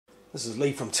This is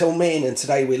Lee from Tillman, and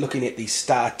today we're looking at the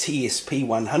Star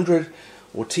TSP100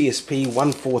 or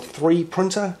TSP143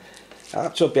 printer.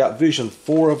 Up to about version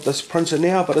 4 of this printer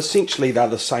now, but essentially they're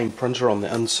the same printer on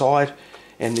the inside,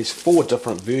 and there's 4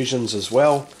 different versions as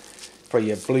well for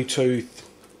your Bluetooth,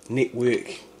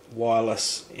 network,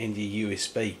 wireless and your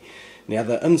USB. Now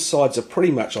the insides are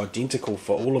pretty much identical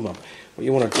for all of them. What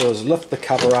you want to do is lift the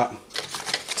cover up,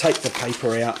 take the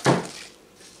paper out,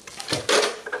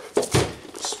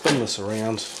 spin this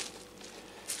around.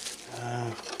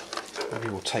 Maybe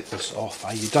we'll take this off.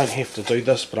 You don't have to do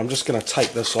this, but I'm just going to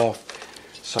take this off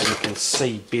so you can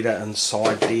see better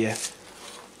inside there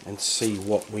and see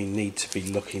what we need to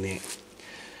be looking at.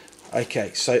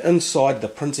 Okay, so inside the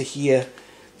printer here,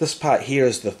 this part here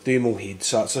is the thermal head.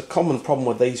 So it's a common problem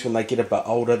with these when they get a bit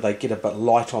older, they get a bit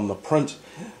light on the print.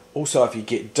 Also, if you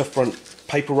get different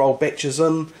paper roll batches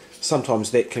in,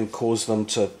 sometimes that can cause them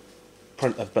to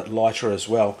print a bit lighter as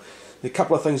well. There are a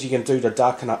couple of things you can do to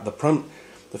darken up the print.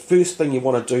 The first thing you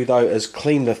want to do though is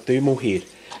clean the thermal head.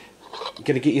 You're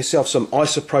going to get yourself some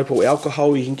isopropyl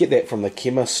alcohol. You can get that from the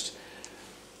chemist.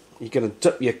 You're going to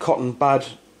dip your cotton bud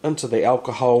into the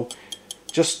alcohol.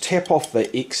 Just tap off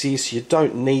the excess. You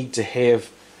don't need to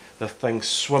have the thing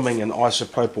swimming in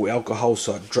isopropyl alcohol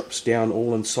so it drips down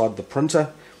all inside the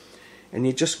printer. And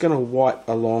you're just going to wipe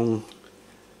along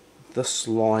this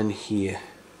line here.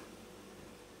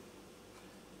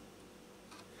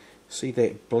 See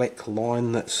that black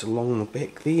line that's along the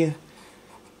back there?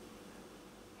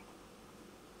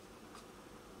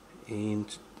 And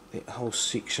that whole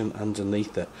section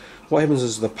underneath it. What happens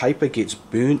is the paper gets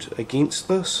burnt against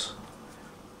this,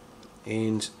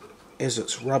 and as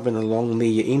it's rubbing along there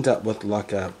you end up with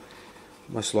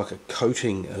almost like a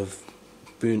coating of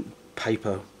burnt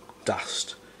paper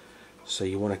dust. So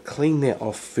you want to clean that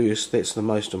off first. That's the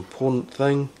most important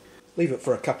thing. Leave it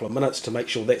for a couple of minutes to make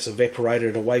sure that's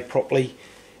evaporated away properly,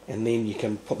 and then you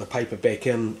can put the paper back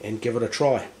in and give it a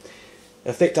try.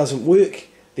 If that doesn't work,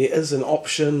 there is an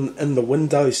option in the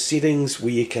Windows settings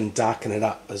where you can darken it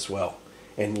up as well,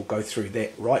 and we'll go through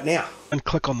that right now. And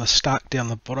click on the start down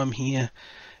the bottom here,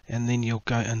 and then you'll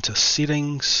go into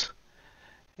settings,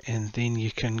 and then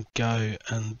you can go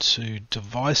into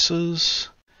devices,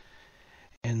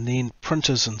 and then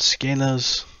printers and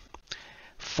scanners.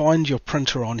 Find your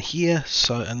printer on here.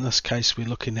 So in this case we're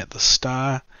looking at the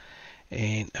Star,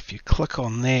 and if you click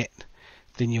on that,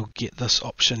 then you'll get this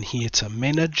option here to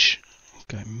manage.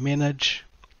 Go manage,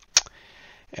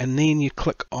 and then you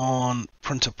click on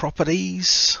printer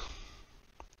properties,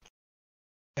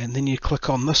 and then you click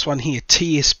on this one here,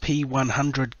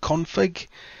 TSP100 config,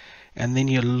 and then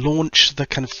you launch the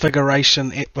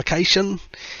configuration application,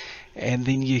 and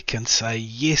then you can say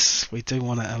yes, we do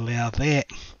want to allow that.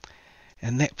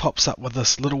 And that pops up with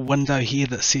this little window here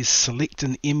that says select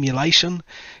an emulation.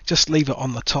 Just leave it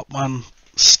on the top one,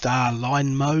 Star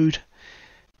line mode.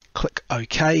 Click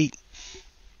OK.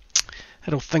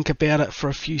 It'll think about it for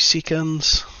a few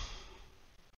seconds,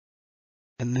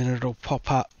 and then it'll pop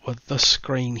up with this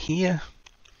screen here.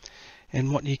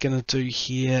 And what you're going to do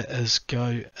here is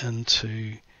go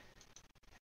into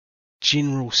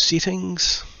general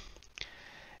settings,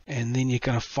 and then you're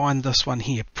going to find this one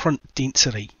here, print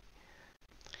density.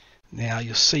 Now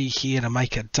you'll see here, to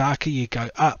make it darker you go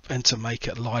up, and to make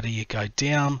it lighter you go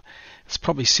down. It's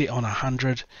probably set on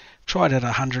 100. Try it at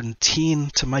 110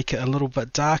 to make it a little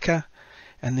bit darker,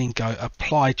 and then go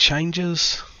apply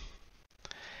changes,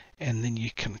 and then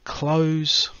you can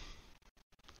close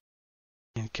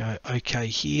and go OK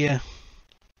here.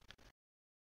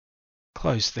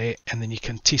 Close that, and then you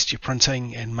can test your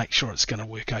printing and make sure it's going to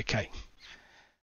work okay.